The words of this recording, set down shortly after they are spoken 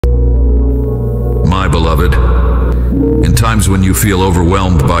In times when you feel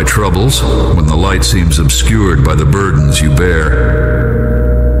overwhelmed by troubles, when the light seems obscured by the burdens you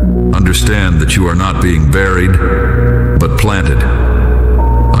bear, understand that you are not being buried, but planted.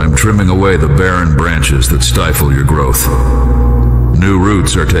 I'm trimming away the barren branches that stifle your growth. New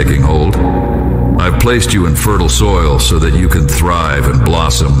roots are taking hold. I've placed you in fertile soil so that you can thrive and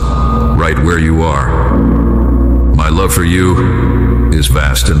blossom right where you are. My love for you is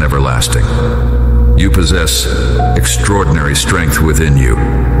vast and everlasting. You possess extraordinary strength within you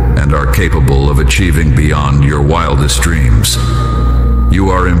and are capable of achieving beyond your wildest dreams. You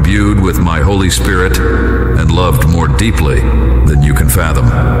are imbued with my Holy Spirit and loved more deeply than you can fathom.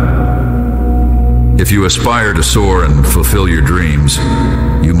 If you aspire to soar and fulfill your dreams,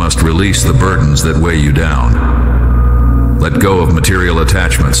 you must release the burdens that weigh you down. Let go of material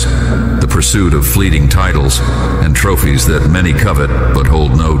attachments, the pursuit of fleeting titles and trophies that many covet but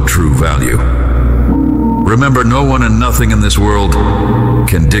hold no true value. Remember, no one and nothing in this world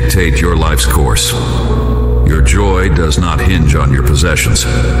can dictate your life's course. Your joy does not hinge on your possessions.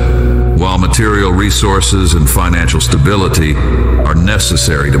 While material resources and financial stability are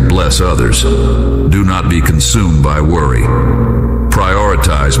necessary to bless others, do not be consumed by worry.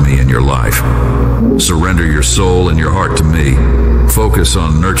 Prioritize me in your life. Surrender your soul and your heart to me. Focus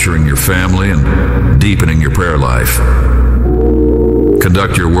on nurturing your family and deepening your prayer life.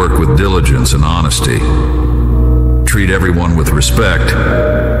 Conduct your work with diligence and honesty. Treat everyone with respect,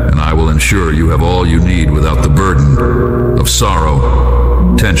 and I will ensure you have all you need without the burden of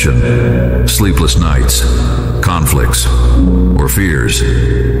sorrow, tension, sleepless nights, conflicts, or fears.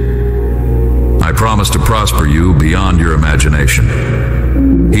 I promise to prosper you beyond your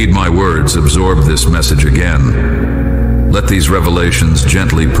imagination. Heed my words, absorb this message again. Let these revelations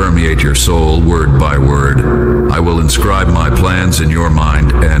gently permeate your soul, word by word. I will inscribe my plans in your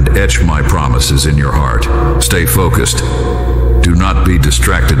mind and etch my promises in your heart. Stay focused. Do not be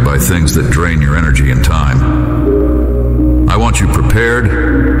distracted by things that drain your energy and time. I want you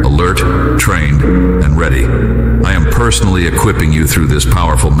prepared, alert, trained, and ready. I am personally equipping you through this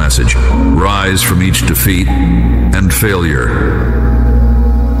powerful message. Rise from each defeat and failure.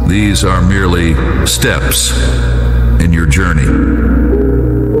 These are merely steps in your journey.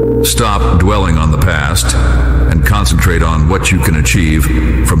 Stop dwelling on the past and concentrate on what you can achieve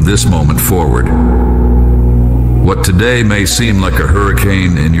from this moment forward. What today may seem like a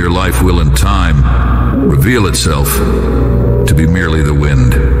hurricane in your life will in time reveal itself to be merely the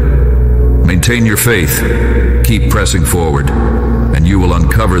wind. Maintain your faith, keep pressing forward, and you will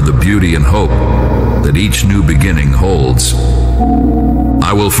uncover the beauty and hope that each new beginning holds.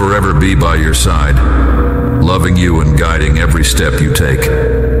 I will forever be by your side, loving you and guiding every step you take.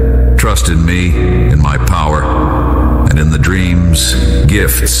 Trust in me, in my power, and in the dreams,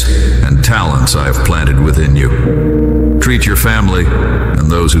 gifts, and talents I have planted within you. Treat your family and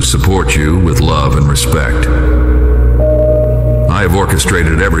those who support you with love and respect. I have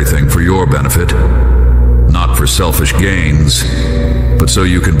orchestrated everything for your benefit, not for selfish gains, but so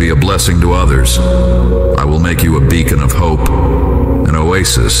you can be a blessing to others. I will make you a beacon of hope, an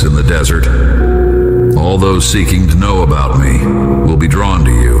oasis in the desert. All those seeking to know about me will be drawn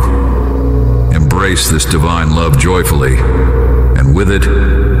to you. Embrace this divine love joyfully, and with it,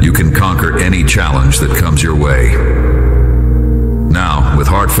 you can conquer any challenge that comes your way. Now, with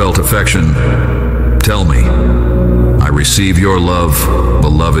heartfelt affection, tell me, I receive your love,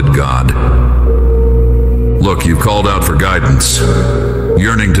 beloved God. Look, you've called out for guidance,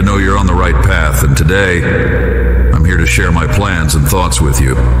 yearning to know you're on the right path, and today, I'm here to share my plans and thoughts with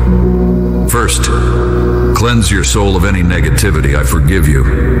you. First, cleanse your soul of any negativity. I forgive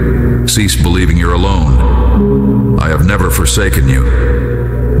you. Cease believing you're alone. I have never forsaken you.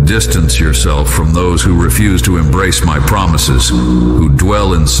 Distance yourself from those who refuse to embrace my promises, who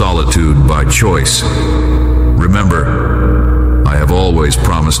dwell in solitude by choice. Remember, I have always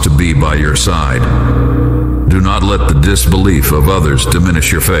promised to be by your side. Do not let the disbelief of others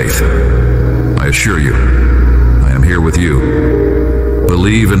diminish your faith. I assure you, I am here with you.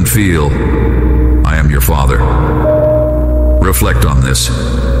 Believe and feel, I am your Father. Reflect on this.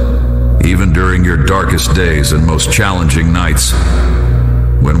 Even during your darkest days and most challenging nights,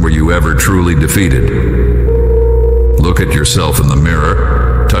 when were you ever truly defeated? Look at yourself in the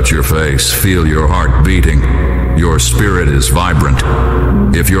mirror, touch your face, feel your heart beating. Your spirit is vibrant.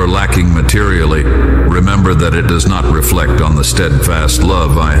 If you're lacking materially, remember that it does not reflect on the steadfast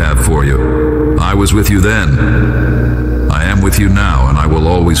love I have for you. I was with you then. I am with you now, and I will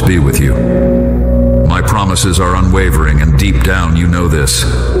always be with you. My promises are unwavering, and deep down you know this.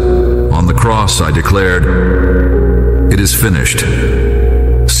 On the cross I declared, "It is finished."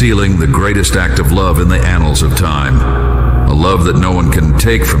 sealing the greatest act of love in the annals of time, a love that no one can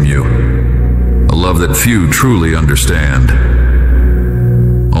take from you, a love that few truly understand.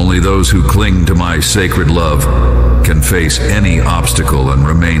 Only those who cling to my sacred love can face any obstacle and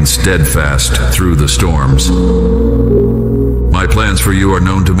remain steadfast through the storms. My plans for you are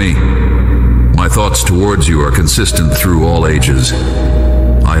known to me. My thoughts towards you are consistent through all ages.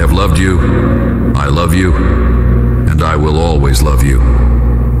 I have loved you, I love you, and I will always love you.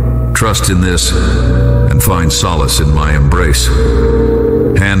 Trust in this and find solace in my embrace.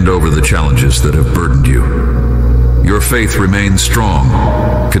 Hand over the challenges that have burdened you. Your faith remains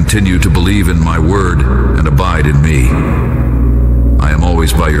strong. Continue to believe in my word and abide in me. I am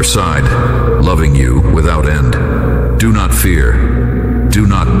always by your side, loving you without end. Do not fear. Do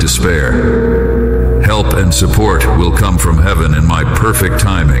not despair. Help and support will come from heaven in my perfect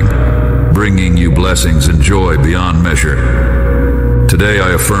timing, bringing you blessings and joy beyond measure. Today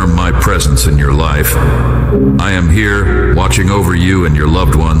I affirm my presence in your life. I am here, watching over you and your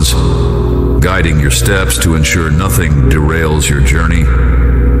loved ones, guiding your steps to ensure nothing derails your journey.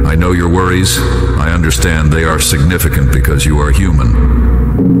 I know your worries. I understand they are significant because you are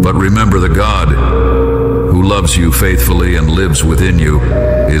human. But remember, the God who loves you faithfully and lives within you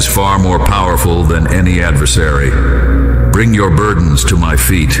is far more powerful than any adversary. Bring your burdens to my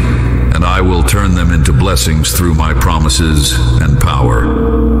feet, and I will turn them into blessings through my promises and power.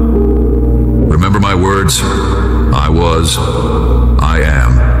 Remember my words. I was, I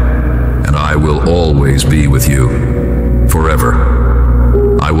am, and I will always be with you,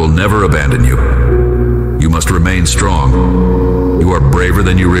 forever. I will never abandon you. You must remain strong. You are braver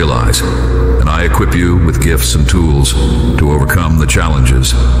than you realize, and I equip you with gifts and tools to overcome the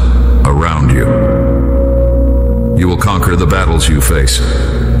challenges around you. You will conquer the battles you face.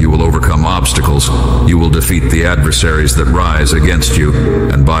 You will overcome obstacles. You will defeat the adversaries that rise against you,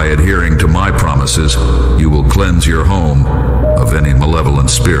 and by adhering to my promises, you will cleanse your home of any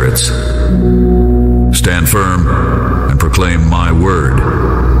malevolent spirits. Stand firm and proclaim my word.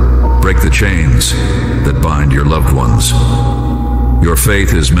 Break the chains that bind your loved ones. Your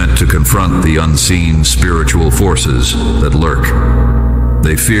faith is meant to confront the unseen spiritual forces that lurk.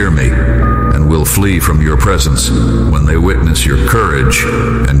 They fear me and will flee from your presence when they witness your courage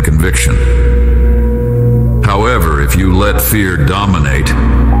and conviction. However, if you let fear dominate,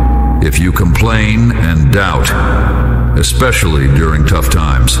 if you complain and doubt, especially during tough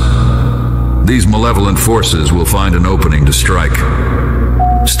times, these malevolent forces will find an opening to strike.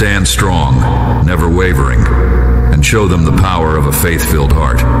 Stand strong, never wavering, and show them the power of a faith-filled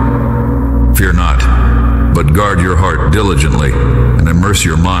heart. Fear not, but guard your heart diligently and immerse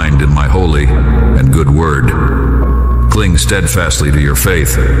your mind in my holy and good word. Cling steadfastly to your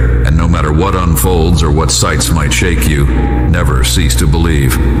faith, and no matter what unfolds or what sights might shake you, never cease to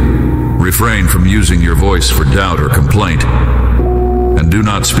believe. Refrain from using your voice for doubt or complaint, and do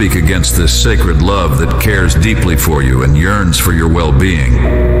not speak against this sacred love that cares deeply for you and yearns for your well-being.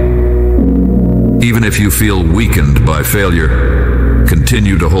 Even if you feel weakened by failure,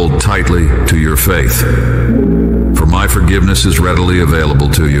 continue to hold tightly to your faith, for my forgiveness is readily available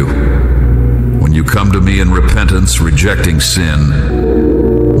to you. When you come to me in repentance, rejecting sin,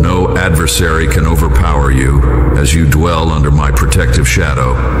 no adversary can overpower you as you dwell under my protective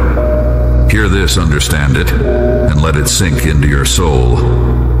shadow. Hear this, understand it, and let it sink into your soul.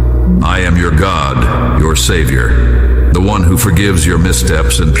 I am your God, your Savior, the one who forgives your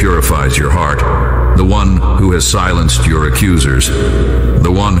missteps and purifies your heart, the one who has silenced your accusers,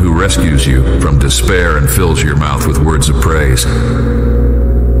 the one who rescues you from despair and fills your mouth with words of praise.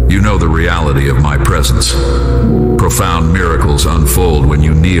 You know the reality of my presence. Profound miracles unfold when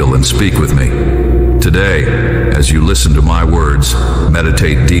you kneel and speak with me. Today, as you listen to my words,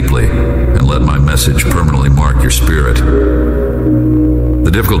 meditate deeply and let my message permanently mark your spirit.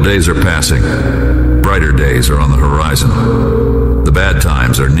 The difficult days are passing. Brighter days are on the horizon. The bad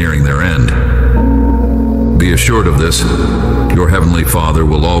times are nearing their end. Be assured of this. Your Heavenly Father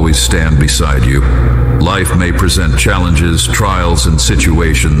will always stand beside you. Life may present challenges, trials, and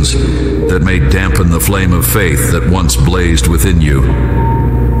situations that may dampen the flame of faith that once blazed within you.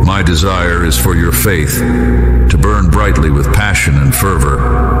 My desire is for your faith to burn brightly with passion and fervor,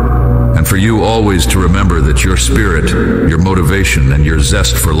 and for you always to remember that your spirit, your motivation, and your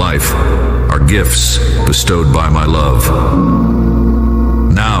zest for life are gifts bestowed by my love.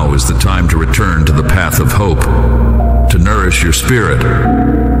 Now is the time to return to the path of hope, to nourish your spirit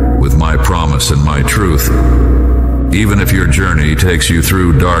with my promise and my truth. Even if your journey takes you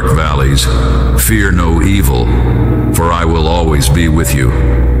through dark valleys, fear no evil, for I will always be with you,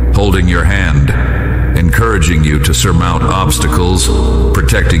 holding your hand encouraging you to surmount obstacles,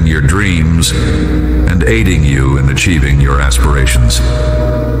 protecting your dreams, and aiding you in achieving your aspirations.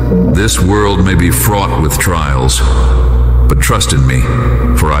 This world may be fraught with trials, but trust in me,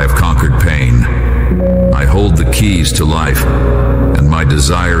 for I have conquered pain. I hold the keys to life, and my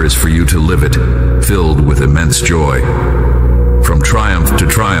desire is for you to live it, filled with immense joy. From triumph to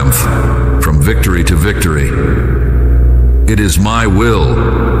triumph, from victory to victory. It is my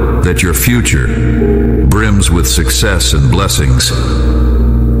will that your future brims with success and blessings,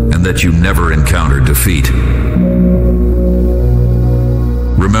 and that you never encounter defeat.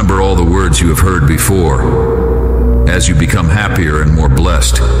 Remember all the words you have heard before. As you become happier and more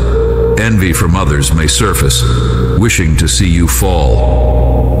blessed, envy from others may surface, wishing to see you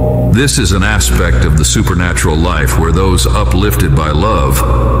fall. This is an aspect of the supernatural life where those uplifted by love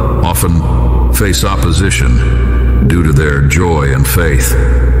often face opposition due to their joy and faith.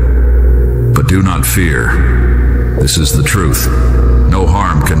 But do not fear. This is the truth. No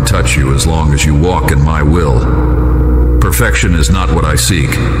harm can touch you as long as you walk in my will. Perfection is not what I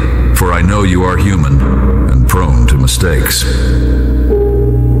seek, for I know you are human and prone to mistakes.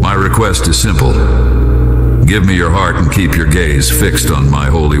 My request is simple. Give me your heart and keep your gaze fixed on my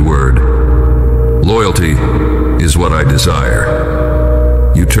holy word. Loyalty is what I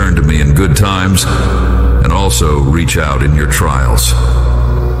desire. You turn to me in good times and also reach out in your trials.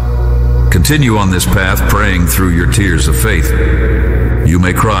 Continue on this path, praying through your tears of faith. You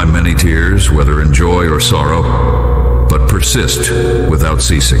may cry many tears, whether in joy or sorrow, but persist without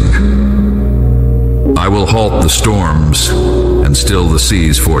ceasing. I will halt the storms and still the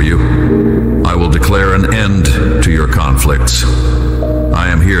seas for you. I will declare an end to your conflicts. I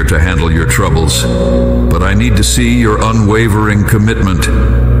am here to handle your troubles, but I need to see your unwavering commitment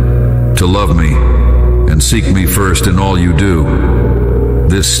to love me and seek me first in all you do.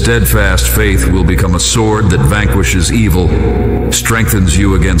 This steadfast faith will become a sword that vanquishes evil, strengthens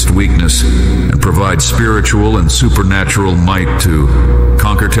you against weakness, and provides spiritual and supernatural might to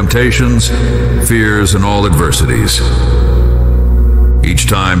conquer temptations, fears, and all adversities. Each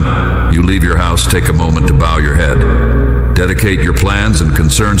time you leave your house, take a moment to bow your head. Dedicate your plans and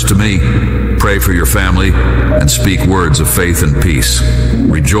concerns to me. Pray for your family and speak words of faith and peace.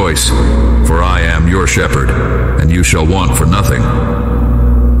 Rejoice, for I am your shepherd, and you shall want for nothing.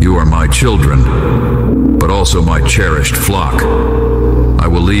 You are my children, but also my cherished flock. I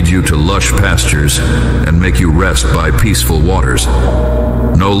will lead you to lush pastures and make you rest by peaceful waters.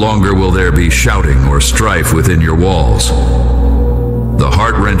 No longer will there be shouting or strife within your walls. The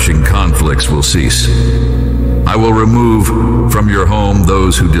heart-wrenching conflicts will cease. I will remove from your home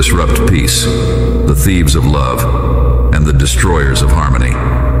those who disrupt peace, the thieves of love, and the destroyers of harmony.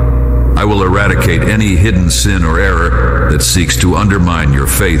 I will eradicate any hidden sin or error that seeks to undermine your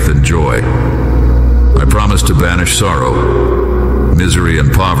faith and joy. I promise to banish sorrow. Misery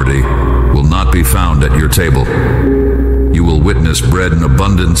and poverty will not be found at your table. You will witness bread in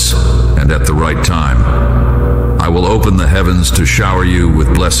abundance and at the right time. I will open the heavens to shower you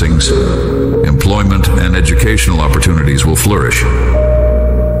with blessings. Employment and educational opportunities will flourish.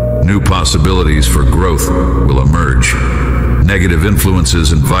 New possibilities for growth will emerge. Negative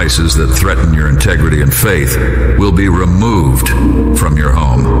influences and vices that threaten your integrity and faith will be removed from your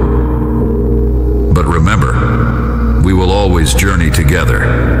home. But remember, we will always journey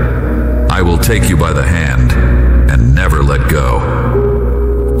together. I will take you by the hand and never let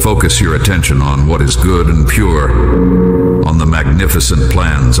go. Focus your attention on what is good and pure, on the magnificent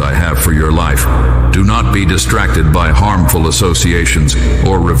plans I have for your life. Do not be distracted by harmful associations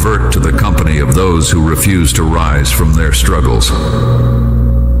or revert to the company of those who refuse to rise from their struggles.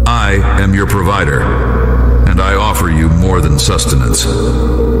 I am your provider, and I offer you more than sustenance.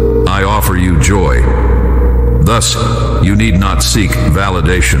 I offer you joy. Thus, you need not seek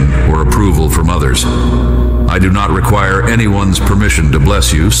validation or approval from others. I do not require anyone's permission to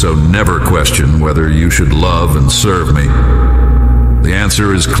bless you, so never question whether you should love and serve me. The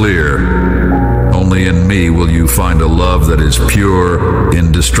answer is clear. Only in me will you find a love that is pure,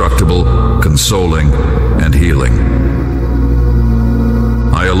 indestructible, consoling, and healing.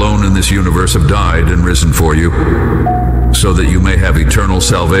 I alone in this universe have died and risen for you, so that you may have eternal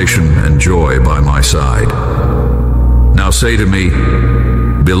salvation and joy by my side. Now say to me,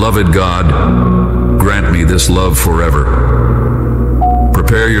 beloved God, grant me this love forever.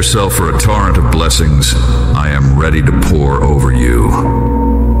 Prepare yourself for a torrent of blessings I am ready to pour over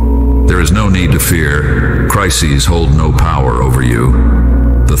you. There is no need to fear. Crises hold no power over you.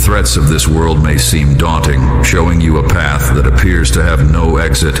 The threats of this world may seem daunting, showing you a path that appears to have no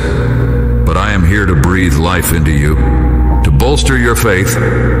exit. But I am here to breathe life into you, to bolster your faith,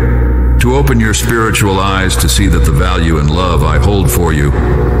 to open your spiritual eyes to see that the value and love I hold for you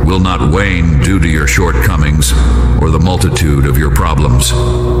will not wane due to your shortcomings or the multitude of your problems.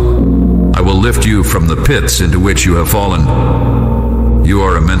 I will lift you from the pits into which you have fallen. You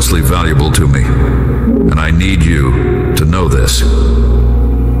are immensely valuable to me, and I need you to know this.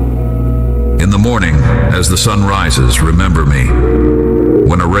 In the morning, as the sun rises, remember me.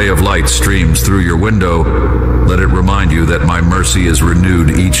 When a ray of light streams through your window, let it remind you that my mercy is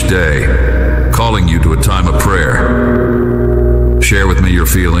renewed each day, calling you to a time of prayer. Share with me your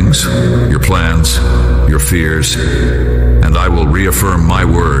feelings, your plans, your fears, and I will reaffirm my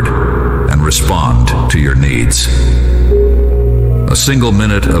word and respond to your needs. A single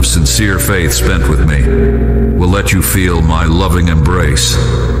minute of sincere faith spent with me will let you feel my loving embrace,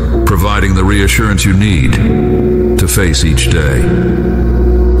 providing the reassurance you need to face each day.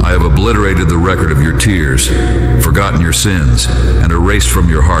 I have obliterated the record of your tears, forgotten your sins, and erased from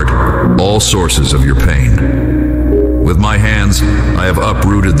your heart all sources of your pain. With my hands, I have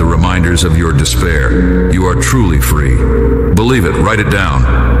uprooted the reminders of your despair. You are truly free. Believe it, write it down.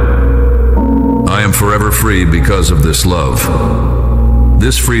 I am forever free because of this love.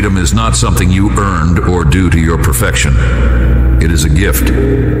 This freedom is not something you earned or due to your perfection. It is a gift,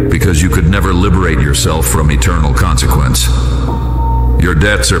 because you could never liberate yourself from eternal consequence. Your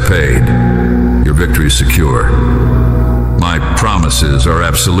debts are paid, your victory is secure. My promises are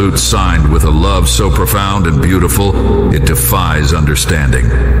absolute, signed with a love so profound and beautiful, it defies understanding.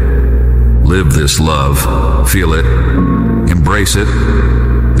 Live this love, feel it, embrace it,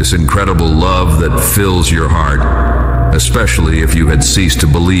 this incredible love that fills your heart, especially if you had ceased to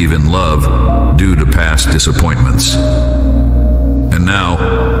believe in love due to past disappointments. And now,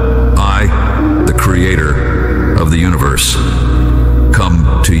 I, the creator of the universe,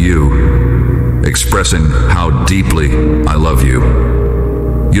 come to you, expressing how deeply I love you.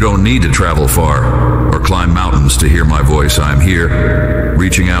 You don't need to travel far or climb mountains to hear my voice. I am here,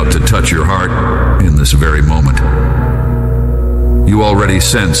 reaching out to touch your heart in this very moment. You already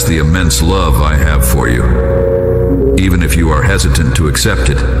sense the immense love I have for you, even if you are hesitant to accept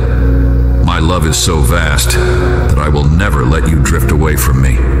it. My love is so vast that I will never let you drift away from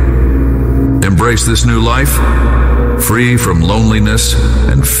me. Embrace this new life, free from loneliness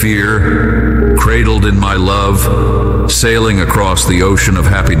and fear, cradled in my love, sailing across the ocean of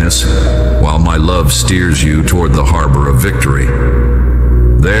happiness, while my love steers you toward the harbor of victory.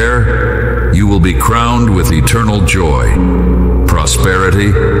 There, you will be crowned with eternal joy,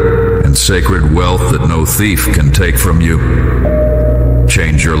 prosperity, and sacred wealth that no thief can take from you.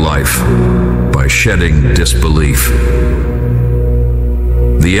 Change your life by shedding disbelief.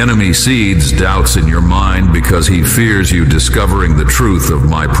 The enemy seeds doubts in your mind because he fears you discovering the truth of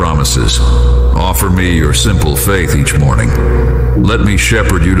my promises. Offer me your simple faith each morning. Let me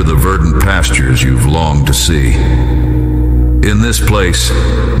shepherd you to the verdant pastures you've longed to see. In this place,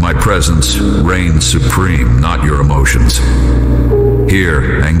 my presence reigns supreme, not your emotions.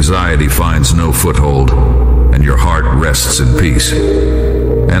 Here, anxiety finds no foothold, and your heart rests in peace.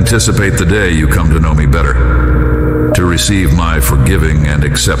 Anticipate the day you come to know me better, to receive my forgiving and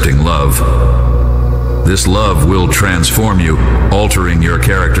accepting love. This love will transform you, altering your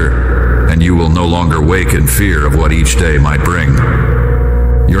character, and you will no longer wake in fear of what each day might bring.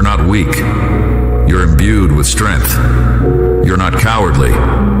 You're not weak. You're imbued with strength. You're not cowardly.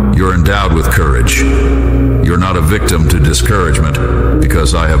 You're endowed with courage. You're not a victim to discouragement,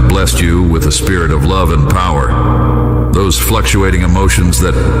 because I have blessed you with a spirit of love and power. Those fluctuating emotions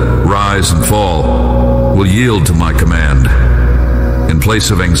that rise and fall will yield to my command. In place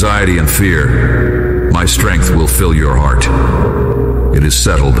of anxiety and fear, my strength will fill your heart. It is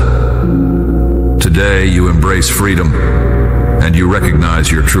settled. Today you embrace freedom, and you recognize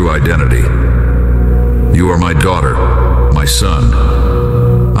your true identity. You are my daughter, my son.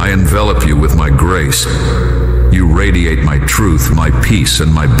 I envelop you with my grace. You radiate my truth, my peace,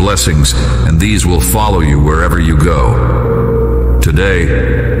 and my blessings, and these will follow you wherever you go.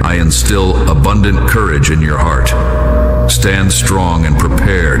 Today, I instill abundant courage in your heart. Stand strong and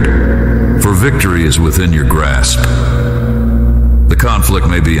prepared, for victory is within your grasp. The conflict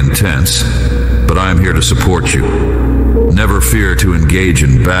may be intense, but I am here to support you. Never fear to engage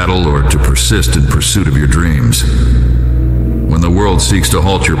in battle or to persist in pursuit of your dreams. When the world seeks to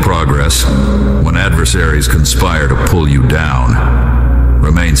halt your progress, when adversaries conspire to pull you down,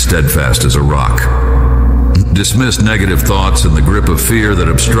 remain steadfast as a rock. Dismiss negative thoughts and the grip of fear that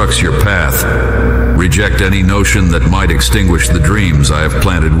obstructs your path. Reject any notion that might extinguish the dreams I have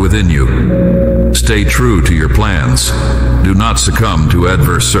planted within you. Stay true to your plans. Do not succumb to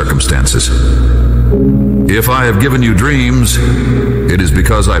adverse circumstances. If I have given you dreams, it is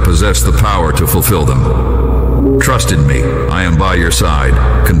because I possess the power to fulfill them. Trust in me. I am by your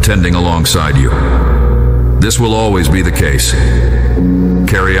side, contending alongside you. This will always be the case.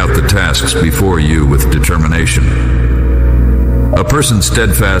 Carry out the tasks before you with determination. A person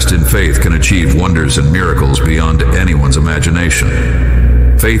steadfast in faith can achieve wonders and miracles beyond anyone's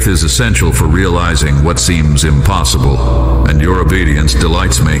imagination. Faith is essential for realizing what seems impossible, and your obedience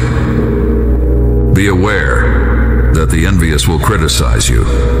delights me. Be aware that the envious will criticize you.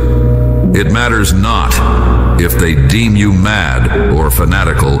 It matters not if they deem you mad or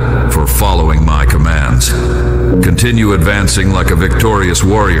fanatical for following my commands. Continue advancing like a victorious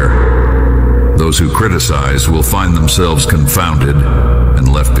warrior. Those who criticize will find themselves confounded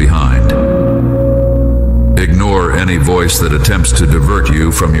and left behind. Ignore any voice that attempts to divert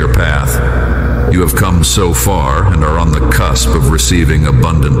you from your path. You have come so far and are on the cusp of receiving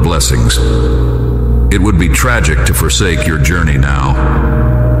abundant blessings. It would be tragic to forsake your journey now.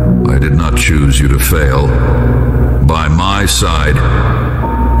 I did not choose you to fail. By my side,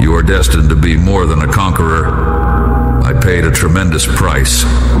 you are destined to be more than a conqueror. I paid a tremendous price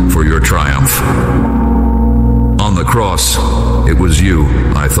for your triumph. On the cross, it was you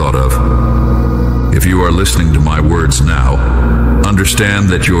I thought of. If you are listening to my words now, understand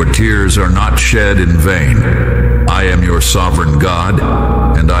that your tears are not shed in vain. I am your sovereign God,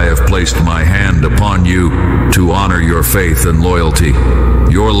 and I have placed my hand upon you to honor your faith and loyalty.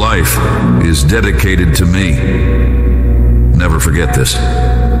 Your life is dedicated to me. Never forget this.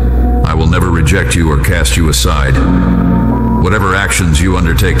 I will never reject you or cast you aside. Whatever actions you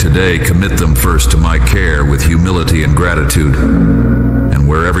undertake today, commit them first to my care with humility and gratitude. And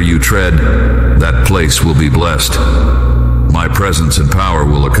wherever you tread, that place will be blessed. My presence and power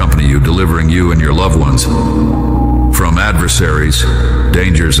will accompany you, delivering you and your loved ones from adversaries,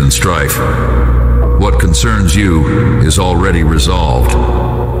 dangers, and strife. What concerns you is already resolved.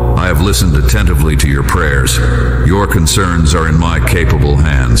 I have listened attentively to your prayers. Your concerns are in my capable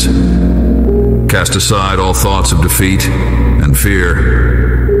hands. Cast aside all thoughts of defeat and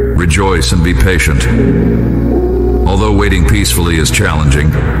fear. Rejoice and be patient. Although waiting peacefully is challenging,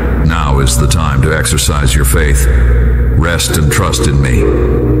 now is the time to exercise your faith. Rest and trust in me.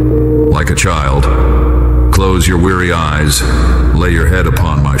 Like a child, close your weary eyes, lay your head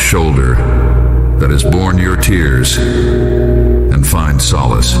upon my shoulder that has borne your tears, and find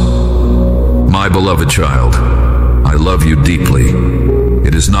solace. My beloved child, I love you deeply.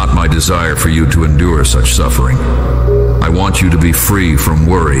 It is not my desire for you to endure such suffering. I want you to be free from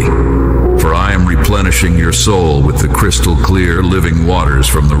worry, for I am replenishing your soul with the crystal clear living waters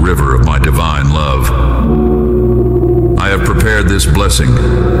from the river of my divine love. I have prepared this blessing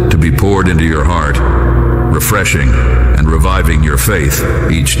to be poured into your heart, refreshing and reviving your faith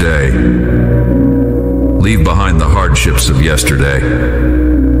each day. Leave behind the hardships of yesterday.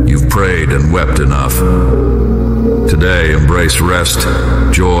 You've prayed and wept enough. Today, embrace rest,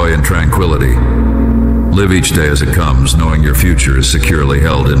 joy, and tranquility. Live each day as it comes, knowing your future is securely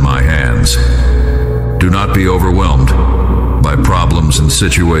held in my hands. Do not be overwhelmed by problems and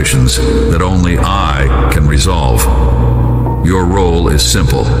situations that only I can resolve. Your role is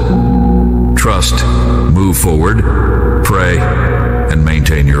simple. Trust, move forward, pray, and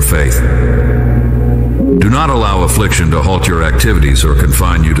maintain your faith. Do not allow affliction to halt your activities or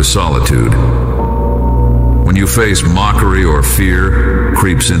confine you to solitude. When you face mockery or fear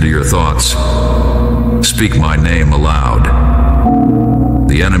creeps into your thoughts, speak my name aloud.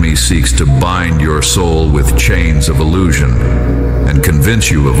 The enemy seeks to bind your soul with chains of illusion and convince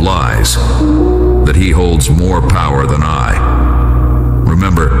you of lies, that he holds more power than I.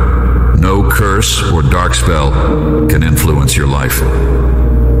 Remember, no curse or dark spell can influence your life,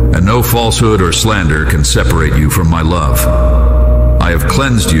 and no falsehood or slander can separate you from my love. I have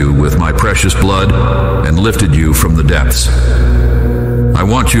cleansed you with my precious blood and lifted you from the depths. I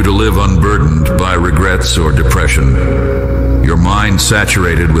want you to live unburdened by regrets or depression, your mind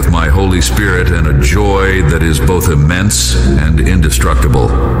saturated with my Holy Spirit and a joy that is both immense and indestructible.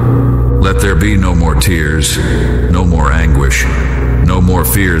 Let there be no more tears, no more anguish, no more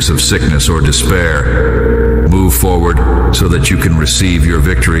fears of sickness or despair. Move forward so that you can receive your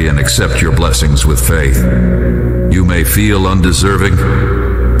victory and accept your blessings with faith. You may feel undeserving,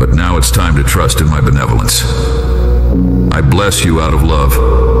 but now it's time to trust in my benevolence. I bless you out of love,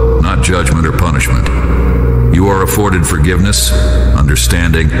 not judgment or punishment. You are afforded forgiveness,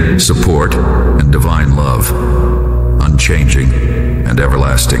 understanding, support, and divine love, unchanging and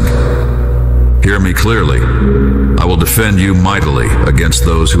everlasting. Hear me clearly. I will defend you mightily against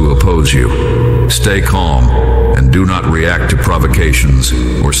those who oppose you. Stay calm and do not react to provocations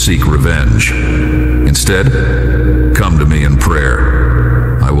or seek revenge. Instead, come to me in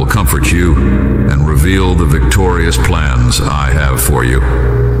prayer. I will comfort you and reveal the victorious plans I have for you.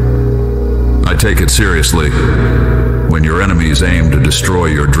 I take it seriously when your enemies aim to destroy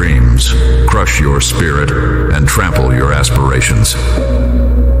your dreams, crush your spirit, and trample your aspirations.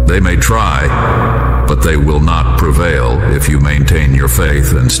 They may try, but they will not prevail if you maintain your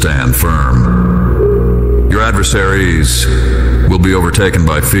faith and stand firm. Your adversaries will be overtaken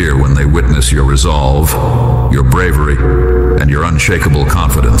by fear when they witness your resolve, your bravery, and your unshakable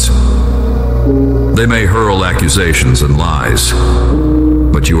confidence. They may hurl accusations and lies,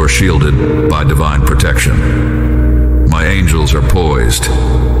 but you are shielded by divine protection. My angels are poised,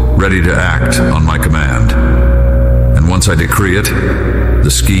 ready to act on my command. And once I decree it, the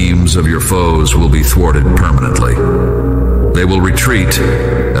schemes of your foes will be thwarted permanently. They will retreat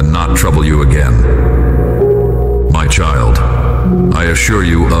and not trouble you again. My child, I assure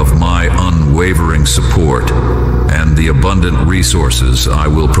you of my unwavering support and the abundant resources I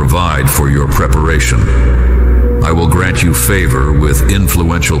will provide for your preparation. I will grant you favor with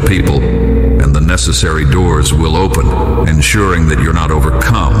influential people, and the necessary doors will open, ensuring that you're not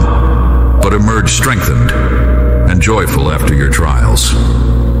overcome, but emerge strengthened and joyful after your trials.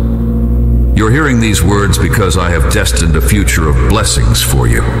 You're hearing these words because I have destined a future of blessings for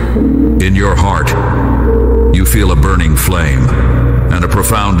you. In your heart, you feel a burning flame and a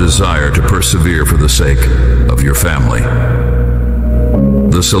profound desire to persevere for the sake of your family.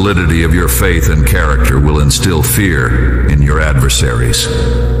 The solidity of your faith and character will instill fear in your adversaries.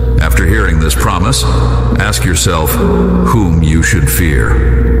 After hearing this promise, ask yourself whom you should fear.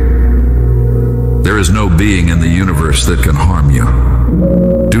 There is no being in the universe that can harm you.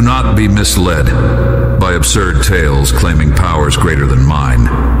 Do not be misled by absurd tales claiming powers greater than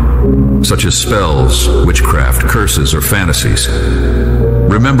mine, such as spells, witchcraft, curses, or fantasies.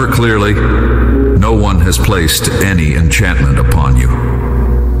 Remember clearly, no one has placed any enchantment upon you.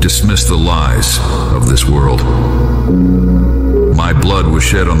 Dismiss the lies of this world. My blood was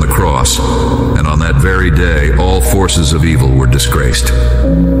shed on the cross, and on that very day, all forces of evil were disgraced.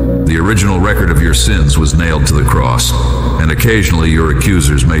 The original record of your sins was nailed to the cross, and occasionally your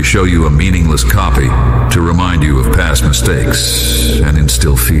accusers may show you a meaningless copy to remind you of past mistakes and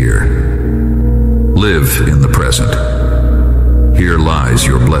instill fear. Live in the present. Here lies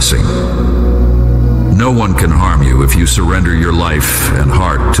your blessing. No one can harm you if you surrender your life and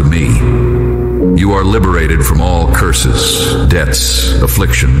heart to me. You are liberated from all curses, debts,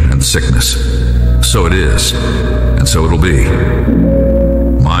 affliction, and sickness. So it is, and so it'll be.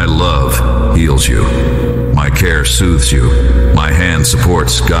 My love heals you. My care soothes you. My hand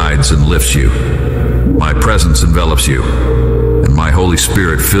supports, guides, and lifts you. My presence envelops you, and my Holy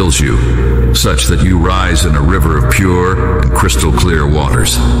Spirit fills you, such that you rise in a river of pure and crystal clear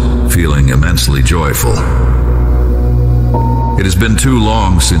waters, feeling immensely joyful. It has been too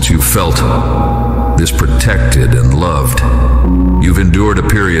long since you felt this protected and loved. You've endured a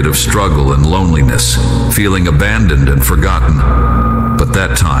period of struggle and loneliness, feeling abandoned and forgotten, but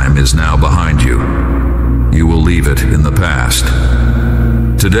that time is now behind you. You will leave it in the past.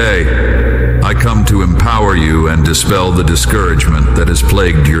 Today, I come to empower you and dispel the discouragement that has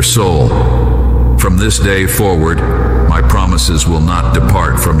plagued your soul. From this day forward, my promises will not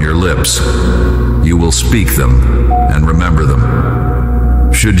depart from your lips. You will speak them and remember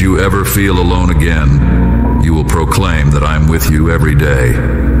them. Should you ever feel alone again, you will proclaim that I am with you every day.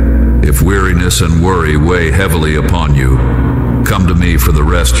 If weariness and worry weigh heavily upon you, come to me for the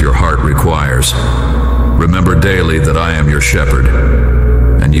rest your heart requires. Remember daily that I am your shepherd,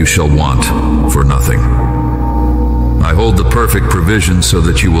 and you shall want for nothing. I hold the perfect provision so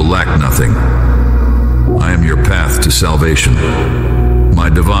that you will lack nothing. I am your path to salvation. My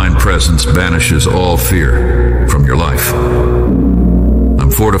divine presence banishes all fear from your life. I'm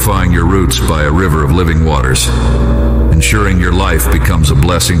fortifying your roots by a river of living waters, ensuring your life becomes a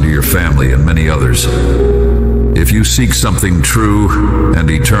blessing to your family and many others. If you seek something true and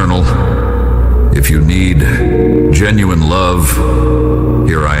eternal, if you need genuine love,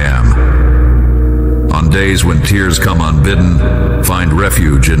 here I am. On days when tears come unbidden, find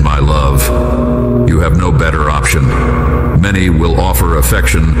refuge in my love. You have no better option. Many will offer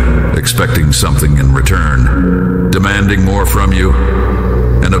affection, expecting something in return, demanding more from you,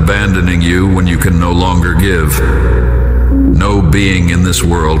 and abandoning you when you can no longer give. No being in this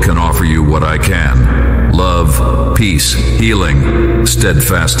world can offer you what I can: love, peace, healing,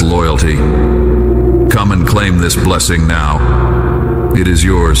 steadfast loyalty. Come and claim this blessing now. It is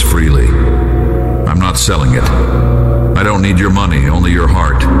yours freely. I'm not selling it. I don't need your money, only your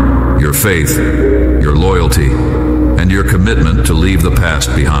heart, your faith, your loyalty, and your commitment to leave the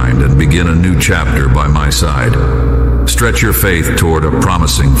past behind and begin a new chapter by my side. Stretch your faith toward a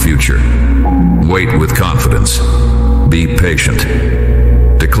promising future. Wait with confidence. Be patient.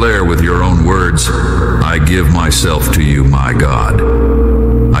 Declare with your own words, I give myself to you, my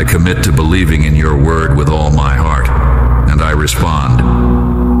God. I commit to believing in your word with all my heart, and I respond,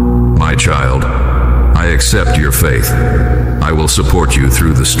 my child, I accept your faith. I will support you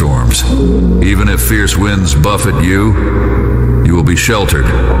through the storms. Even if fierce winds buffet you, you will be sheltered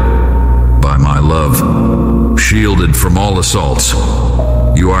by my love, shielded from all assaults.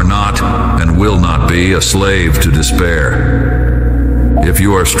 You are not and will not be a slave to despair. If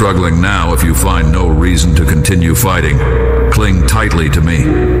you are struggling now, if you find no reason to continue fighting, cling tightly to me.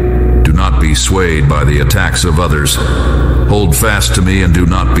 Do not be swayed by the attacks of others. Hold fast to me and do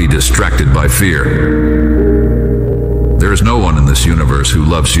not be distracted by fear. There is no one in this universe who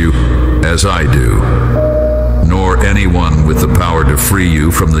loves you as I do, nor anyone with the power to free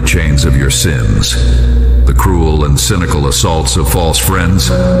you from the chains of your sins, the cruel and cynical assaults of false friends,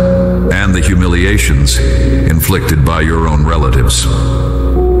 and the humiliations inflicted by your own relatives.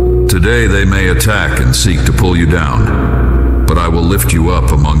 Today they may attack and seek to pull you down, but I will lift you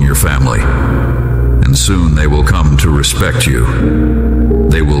up among your family, and soon they will come to respect you.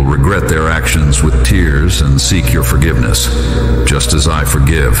 They will regret their actions with tears and seek your forgiveness, just as I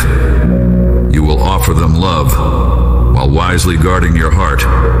forgive. You will offer them love, while wisely guarding your heart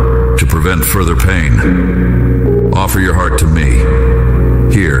to prevent further pain. Offer your heart to me.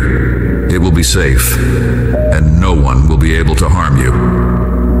 Here, it will be safe, and no one will be able to harm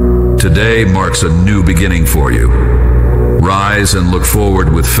you. Today marks a new beginning for you. Rise and look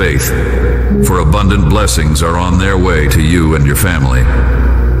forward with faith, for abundant blessings are on their way to you and your family.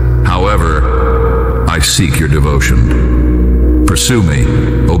 However, I seek your devotion. Pursue me,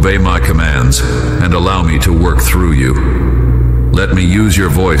 obey my commands, and allow me to work through you. Let me use your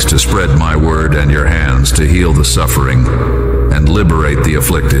voice to spread my word and your hands to heal the suffering and liberate the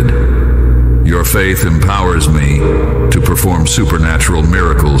afflicted. Your faith empowers me to perform supernatural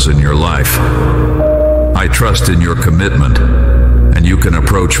miracles in your life. I trust in your commitment, and you can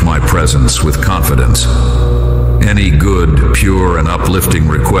approach my presence with confidence. Any good, pure, and uplifting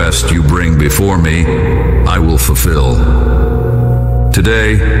request you bring before me, I will fulfill.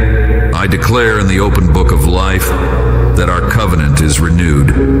 Today, I declare in the open book of life that our covenant is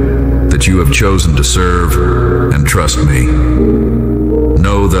renewed, that you have chosen to serve and trust me.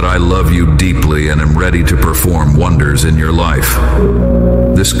 Know that I love you deeply and am ready to perform wonders in your life.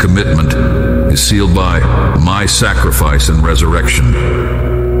 This commitment is sealed by my sacrifice and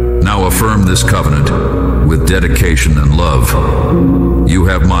resurrection. Now affirm this covenant with dedication and love. You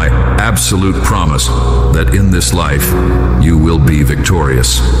have my absolute promise that in this life you will be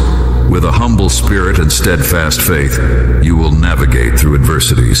victorious. With a humble spirit and steadfast faith, you will navigate through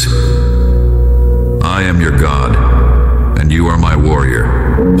adversities. I am your God, and you are my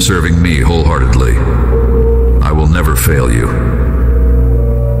warrior, serving me wholeheartedly. I will never fail you.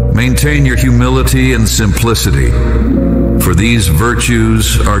 Maintain your humility and simplicity, for these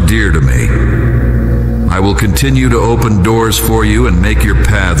virtues are dear to me. I will continue to open doors for you and make your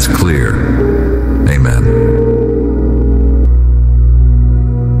paths clear. Amen.